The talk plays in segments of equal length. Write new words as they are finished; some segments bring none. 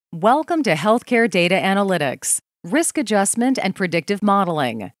Welcome to Healthcare Data Analytics, Risk Adjustment and Predictive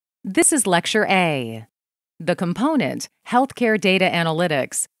Modeling. This is Lecture A. The component, Healthcare Data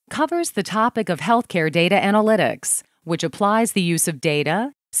Analytics, covers the topic of healthcare data analytics, which applies the use of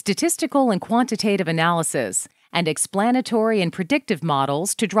data, statistical and quantitative analysis, and explanatory and predictive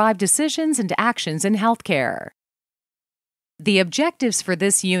models to drive decisions and actions in healthcare. The objectives for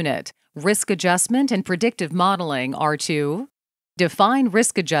this unit, risk adjustment and predictive modeling, are to define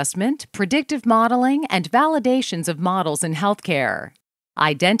risk adjustment, predictive modeling, and validations of models in healthcare.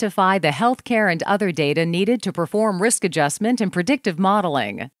 Identify the healthcare and other data needed to perform risk adjustment and predictive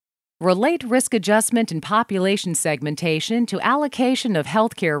modeling. Relate risk adjustment and population segmentation to allocation of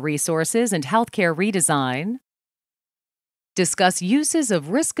healthcare resources and healthcare redesign. Discuss uses of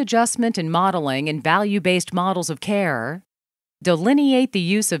risk adjustment and modeling in value-based models of care. Delineate the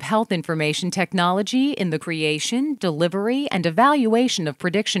use of health information technology in the creation, delivery, and evaluation of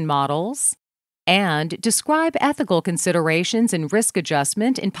prediction models, and describe ethical considerations in risk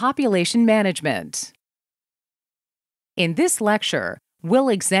adjustment in population management. In this lecture, we'll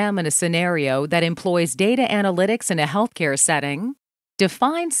examine a scenario that employs data analytics in a healthcare setting,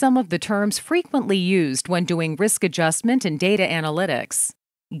 define some of the terms frequently used when doing risk adjustment and data analytics,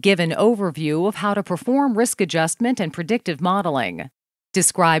 give an overview of how to perform risk adjustment and predictive modeling,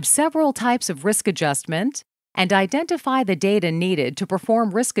 describe several types of risk adjustment, and identify the data needed to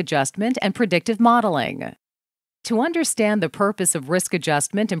perform risk adjustment and predictive modeling. To understand the purpose of risk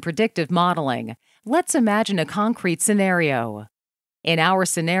adjustment and predictive modeling, let's imagine a concrete scenario. In our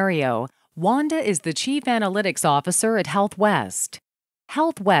scenario, Wanda is the Chief Analytics Officer at Health West.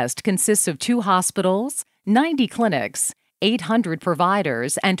 Health West consists of 2 hospitals, 90 clinics, 800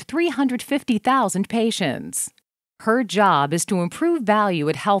 providers, and 350,000 patients. Her job is to improve value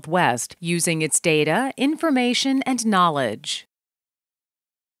at Health West using its data, information, and knowledge.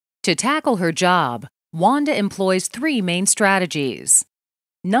 To tackle her job, Wanda employs 3 main strategies.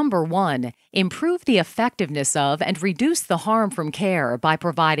 Number 1, improve the effectiveness of and reduce the harm from care by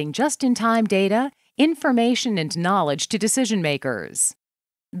providing just-in-time data, information, and knowledge to decision makers.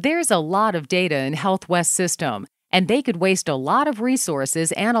 There's a lot of data in Health West's system, and they could waste a lot of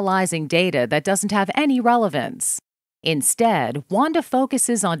resources analyzing data that doesn't have any relevance. Instead, Wanda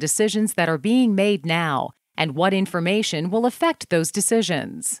focuses on decisions that are being made now and what information will affect those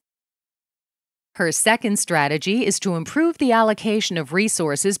decisions. Her second strategy is to improve the allocation of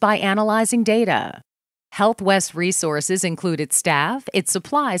resources by analyzing data. Health West resources include its staff, its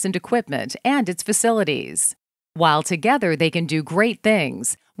supplies and equipment, and its facilities. While together they can do great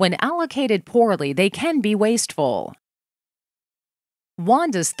things, when allocated poorly, they can be wasteful.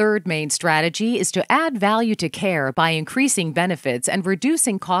 Wanda's third main strategy is to add value to care by increasing benefits and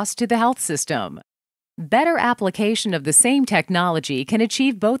reducing costs to the health system. Better application of the same technology can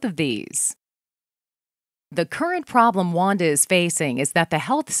achieve both of these. The current problem Wanda is facing is that the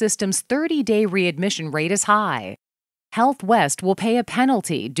health system's 30-day readmission rate is high. Health West will pay a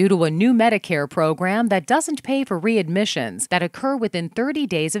penalty due to a new Medicare program that doesn't pay for readmissions that occur within 30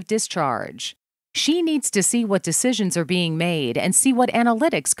 days of discharge. She needs to see what decisions are being made and see what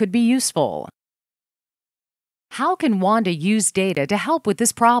analytics could be useful. How can Wanda use data to help with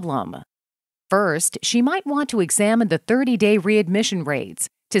this problem? First, she might want to examine the 30-day readmission rates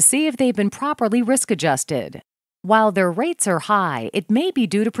to see if they've been properly risk-adjusted. While their rates are high, it may be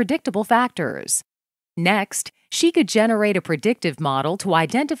due to predictable factors. Next, she could generate a predictive model to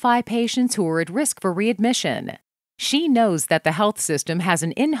identify patients who are at risk for readmission. She knows that the health system has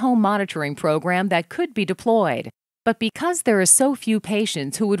an in-home monitoring program that could be deployed, but because there are so few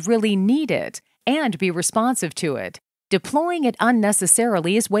patients who would really need it and be responsive to it, deploying it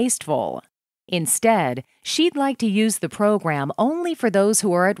unnecessarily is wasteful. Instead, she'd like to use the program only for those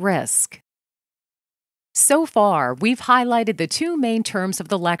who are at risk. So far, we've highlighted the 2 main terms of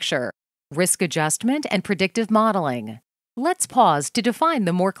the lecture: risk adjustment and predictive modeling. Let's pause to define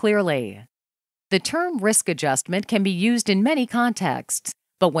them more clearly. The term risk adjustment can be used in many contexts,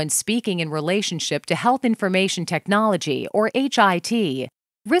 but when speaking in relationship to health information technology, or HIT,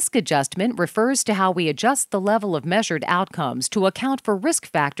 risk adjustment refers to how we adjust the level of measured outcomes to account for risk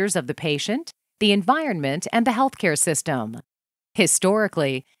factors of the patient, the environment, and the healthcare system.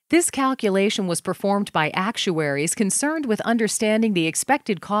 Historically, this calculation was performed by actuaries concerned with understanding the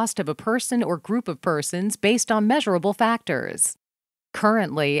expected cost of a person or group of persons based on measurable factors.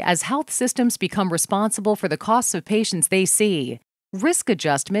 Currently, as health systems become responsible for the costs of patients they see, risk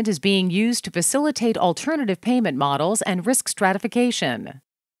adjustment is being used to facilitate alternative payment models and risk stratification.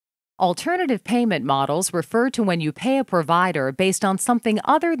 Alternative payment models refer to when you pay a provider based on something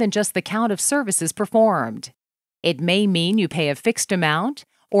other than just the count of services performed. It may mean you pay a fixed amount,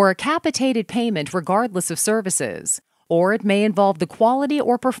 or a capitated payment regardless of services, or it may involve the quality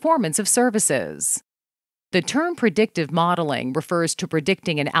or performance of services. The term predictive modeling refers to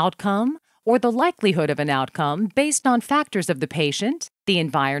predicting an outcome or the likelihood of an outcome based on factors of the patient, the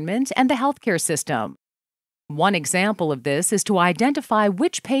environment, and the healthcare system. One example of this is to identify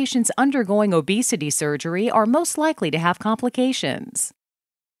which patients undergoing obesity surgery are most likely to have complications.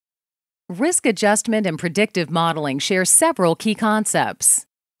 Risk adjustment and predictive modeling share several key concepts.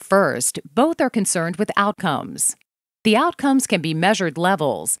 First, both are concerned with outcomes. The outcomes can be measured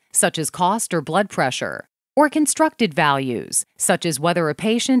levels, such as cost or blood pressure, or constructed values, such as whether a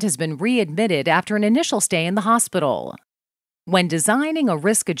patient has been readmitted after an initial stay in the hospital. When designing a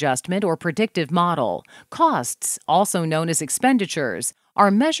risk adjustment or predictive model, costs, also known as expenditures, are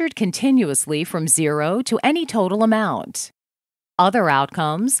measured continuously from zero to any total amount. Other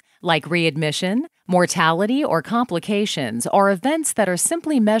outcomes, like readmission, mortality, or complications, are events that are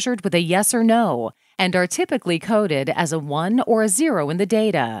simply measured with a yes or no and are typically coded as a 1 or a 0 in the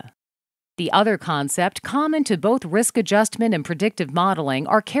data. The other concept common to both risk adjustment and predictive modeling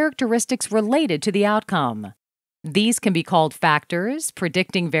are characteristics related to the outcome. These can be called factors,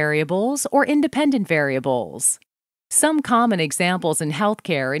 predicting variables, or independent variables. Some common examples in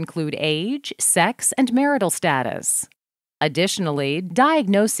healthcare include age, sex, and marital status. Additionally,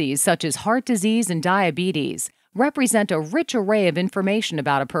 diagnoses such as heart disease and diabetes represent a rich array of information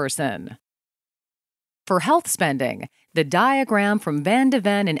about a person. For health spending, the diagram from Van de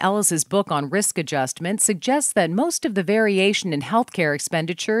Ven and Ellis's book on risk adjustment suggests that most of the variation in healthcare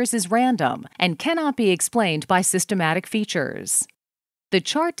expenditures is random and cannot be explained by systematic features. The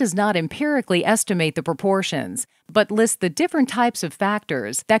chart does not empirically estimate the proportions, but lists the different types of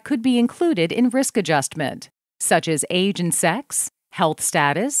factors that could be included in risk adjustment, such as age and sex, health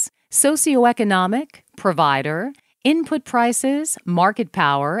status, socioeconomic, provider, input prices, market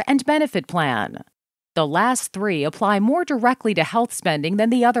power, and benefit plan. The last three apply more directly to health spending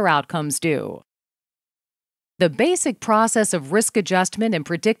than the other outcomes do. The basic process of risk adjustment and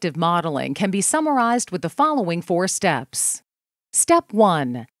predictive modeling can be summarized with the following 4 steps. Step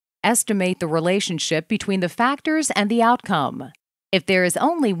 1. Estimate the relationship between the factors and the outcome. If there is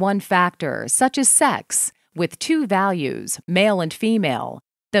only one factor, such as sex, with 2 values, male and female,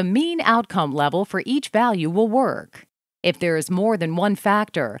 the mean outcome level for each value will work. If there is more than one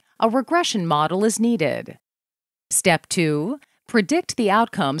factor, a regression model is needed. Step 2. Predict the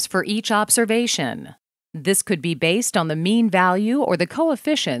outcomes for each observation. This could be based on the mean value or the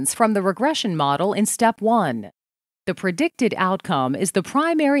coefficients from the regression model in Step 1. The predicted outcome is the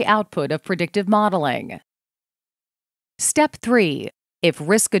primary output of predictive modeling. Step 3. If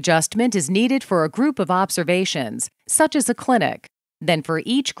risk adjustment is needed for a group of observations, such as a clinic, then for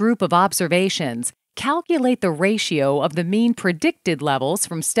each group of observations, calculate the ratio of the mean predicted levels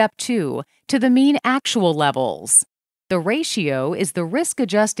from Step 2 to the mean actual levels. The ratio is the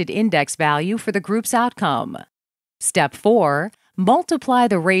risk-adjusted index value for the group's outcome. Step 4. Multiply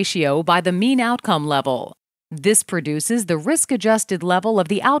the ratio by the mean outcome level. This produces the risk-adjusted level of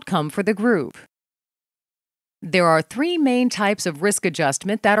the outcome for the group. There are 3 main types of risk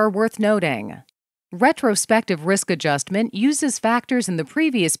adjustment that are worth noting. Retrospective risk adjustment uses factors in the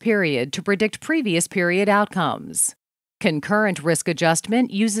previous period to predict previous period outcomes. Concurrent risk adjustment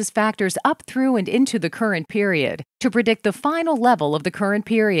uses factors up through and into the current period to predict the final level of the current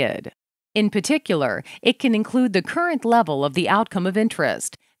period. In particular, it can include the current level of the outcome of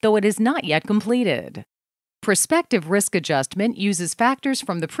interest, though it is not yet completed. Prospective risk adjustment uses factors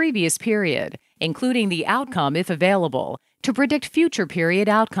from the previous period, including the outcome if available, to predict future period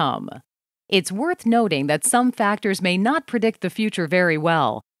outcome. It's worth noting that some factors may not predict the future very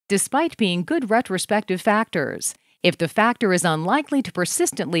well, despite being good retrospective factors, if the factor is unlikely to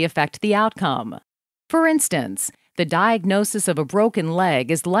persistently affect the outcome. For instance, the diagnosis of a broken leg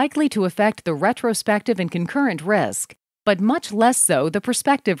is likely to affect the retrospective and concurrent risk, but much less so the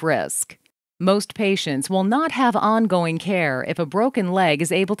prospective risk. Most patients will not have ongoing care if a broken leg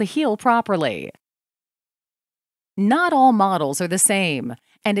is able to heal properly. Not all models are the same,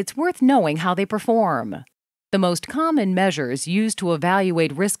 and it's worth knowing how they perform. The most common measures used to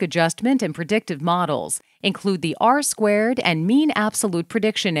evaluate risk adjustment and predictive models include the R-squared and mean absolute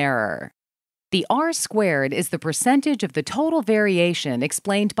prediction error. The R-squared is the percentage of the total variation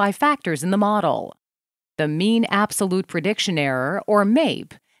explained by factors in the model. The mean absolute prediction error, or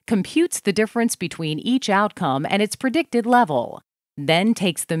MAPE, computes the difference between each outcome and its predicted level, then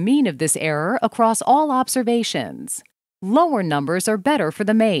takes the mean of this error across all observations. Lower numbers are better for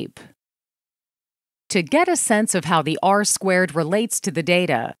the MAPE. To get a sense of how the R-squared relates to the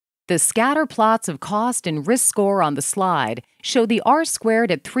data, The scatter plots of cost and risk score on the slide show the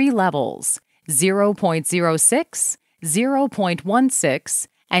R-squared at 3 levels: 0.06, 0.16,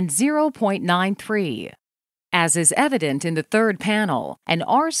 and 0.93. As is evident in the third panel, an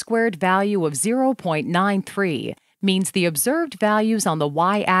R-squared value of 0.93 means the observed values on the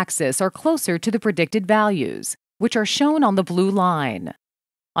y-axis are closer to the predicted values, which are shown on the blue line.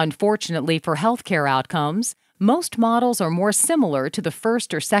 Unfortunately for healthcare outcomes, most models are more similar to the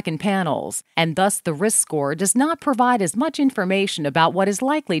first or second panels, and thus the risk score does not provide as much information about what is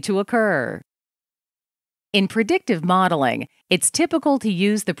likely to occur. In predictive modeling, it's typical to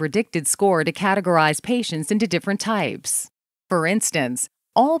use the predicted score to categorize patients into different types. For instance,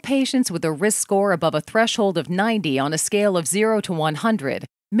 all patients with a risk score above a threshold of 90 on a scale of 0 to 100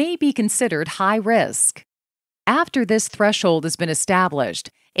 may be considered high risk. After this threshold has been established,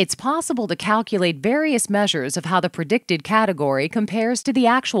 it's possible to calculate various measures of how the predicted category compares to the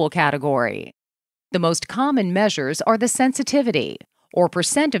actual category. The most common measures are the sensitivity, or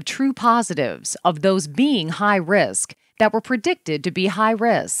percent of true positives of those being high risk that were predicted to be high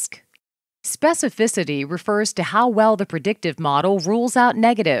risk. Specificity refers to how well the predictive model rules out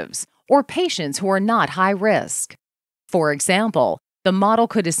negatives, or patients who are not high risk. For example, the model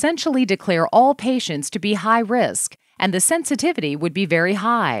could essentially declare all patients to be high risk, and the sensitivity would be very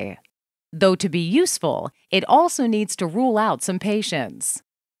high. Though to be useful, it also needs to rule out some patients.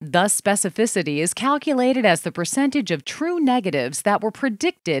 Thus, specificity is calculated as the percentage of true negatives that were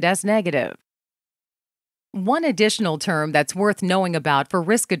predicted as negative. One additional term that's worth knowing about for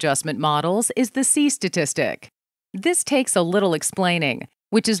risk adjustment models is the C-statistic. This takes a little explaining,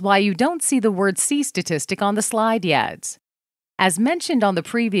 which is why you don't see the word C-statistic on the slide yet. As mentioned on the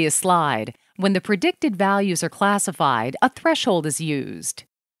previous slide, when the predicted values are classified, a threshold is used.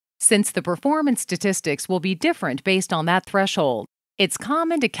 Since the performance statistics will be different based on that threshold, it's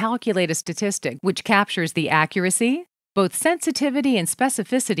common to calculate a statistic which captures the accuracy, both sensitivity and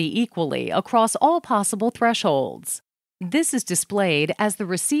specificity equally across all possible thresholds. This is displayed as the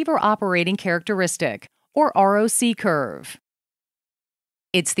receiver operating characteristic, or ROC curve.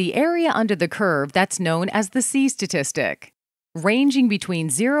 It's the area under the curve that's known as the C-statistic. Ranging between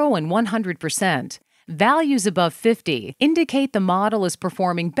 0 and 100%, values above 50 indicate the model is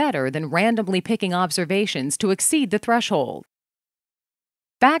performing better than randomly picking observations to exceed the threshold.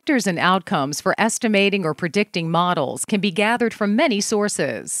 Factors and outcomes for estimating or predicting models can be gathered from many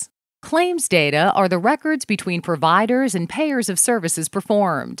sources. Claims data are the records between providers and payers of services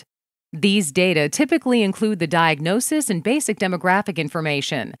performed. These data typically include the diagnosis and basic demographic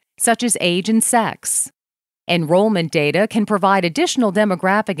information, such as age and sex. Enrollment data can provide additional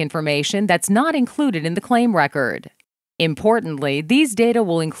demographic information that's not included in the claim record. Importantly, these data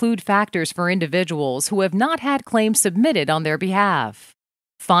will include factors for individuals who have not had claims submitted on their behalf.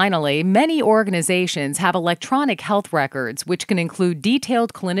 Finally, many organizations have electronic health records which can include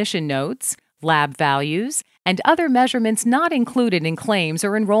detailed clinician notes, lab values, and other measurements not included in claims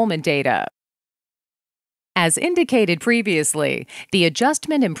or enrollment data. As indicated previously, the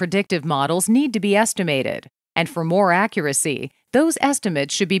adjustment and predictive models need to be estimated, and for more accuracy, those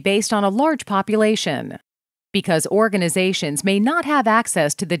estimates should be based on a large population. Because organizations may not have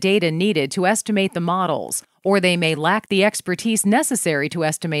access to the data needed to estimate the models, or they may lack the expertise necessary to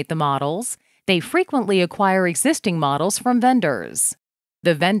estimate the models, they frequently acquire existing models from vendors.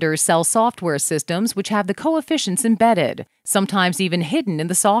 The vendors sell software systems which have the coefficients embedded, sometimes even hidden in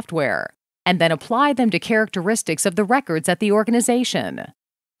the software, and then apply them to characteristics of the records at the organization.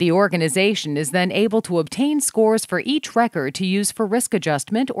 The organization is then able to obtain scores for each record to use for risk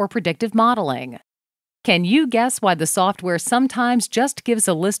adjustment or predictive modeling. Can you guess why the software sometimes just gives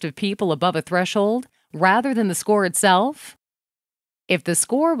a list of people above a threshold rather than the score itself? If the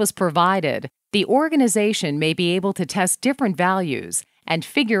score was provided, the organization may be able to test different values and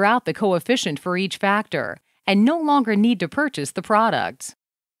figure out the coefficient for each factor, and no longer need to purchase the product.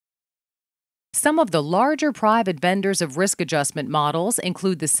 Some of the larger private vendors of risk adjustment models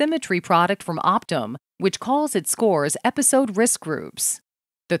include the Symmetry product from Optum, which calls its scores episode risk groups.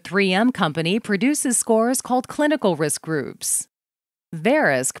 The 3M company produces scores called clinical risk groups.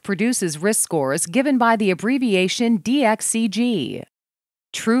 Verisk produces risk scores given by the abbreviation DXCG.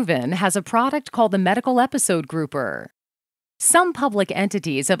 Truven has a product called the Medical Episode Grouper. Some public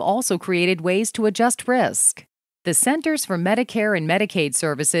entities have also created ways to adjust risk. The Centers for Medicare and Medicaid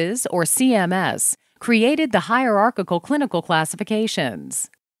Services, or CMS, created the hierarchical clinical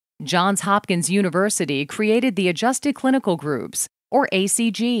classifications. Johns Hopkins University created the Adjusted Clinical Groups, or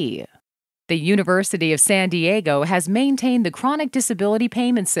ACG. The University of San Diego has maintained the Chronic Disability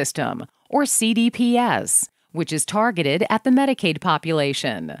Payment System, or CDPS, which is targeted at the Medicaid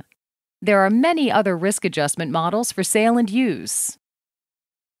population. There are many other risk adjustment models for sale and use.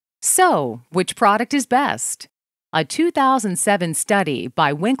 So, which product is best? A 2007 study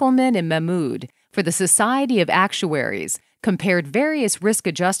by Winkelman and Mahmood for the Society of Actuaries compared various risk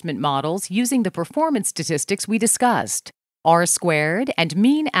adjustment models using the performance statistics we discussed, R-squared and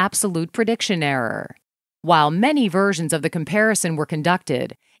mean absolute prediction error. While many versions of the comparison were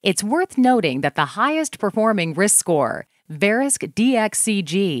conducted, it's worth noting that the highest performing risk score, Verisk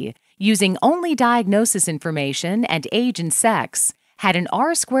DXCG, using only diagnosis information and age and sex, had an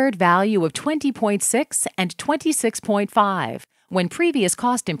R-squared value of 20.6 and 26.5 when previous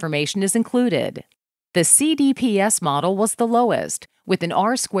cost information is included. The CDPS model was the lowest, with an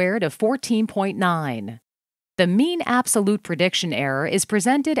R-squared of 14.9. The mean absolute prediction error is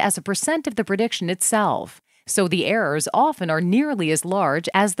presented as a percent of the prediction itself, so the errors often are nearly as large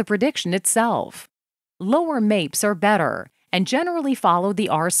as the prediction itself. Lower MAPEs are better and generally follow the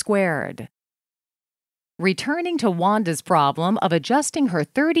R-squared. Returning to Wanda's problem of adjusting her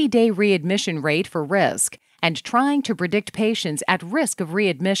 30-day readmission rate for risk and trying to predict patients at risk of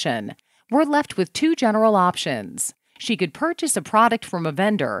readmission, we're left with two general options. She could purchase a product from a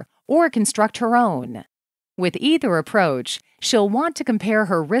vendor or construct her own. With either approach, she'll want to compare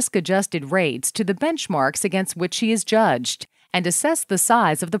her risk-adjusted rates to the benchmarks against which she is judged and assess the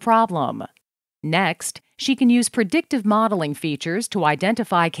size of the problem. Next, she can use predictive modeling features to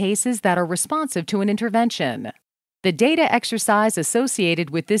identify cases that are responsive to an intervention. The data exercise associated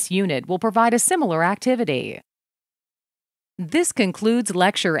with this unit will provide a similar activity. This concludes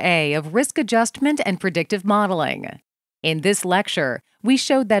Lecture A of Risk Adjustment and Predictive Modeling. In this lecture, we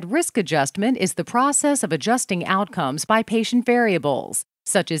showed that risk adjustment is the process of adjusting outcomes by patient variables,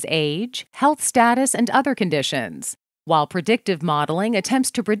 such as age, health status, and other conditions, while predictive modeling attempts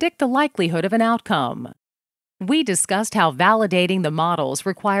to predict the likelihood of an outcome. We discussed how validating the models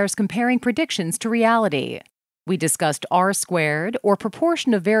requires comparing predictions to reality. We discussed R-squared, or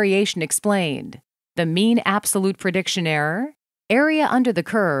proportion of variation explained, the mean absolute prediction error, area under the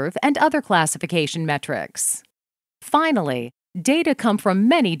curve, and other classification metrics. Finally, data come from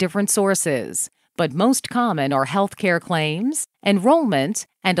many different sources, but most common are healthcare claims, enrollment,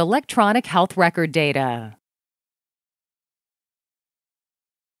 and electronic health record data.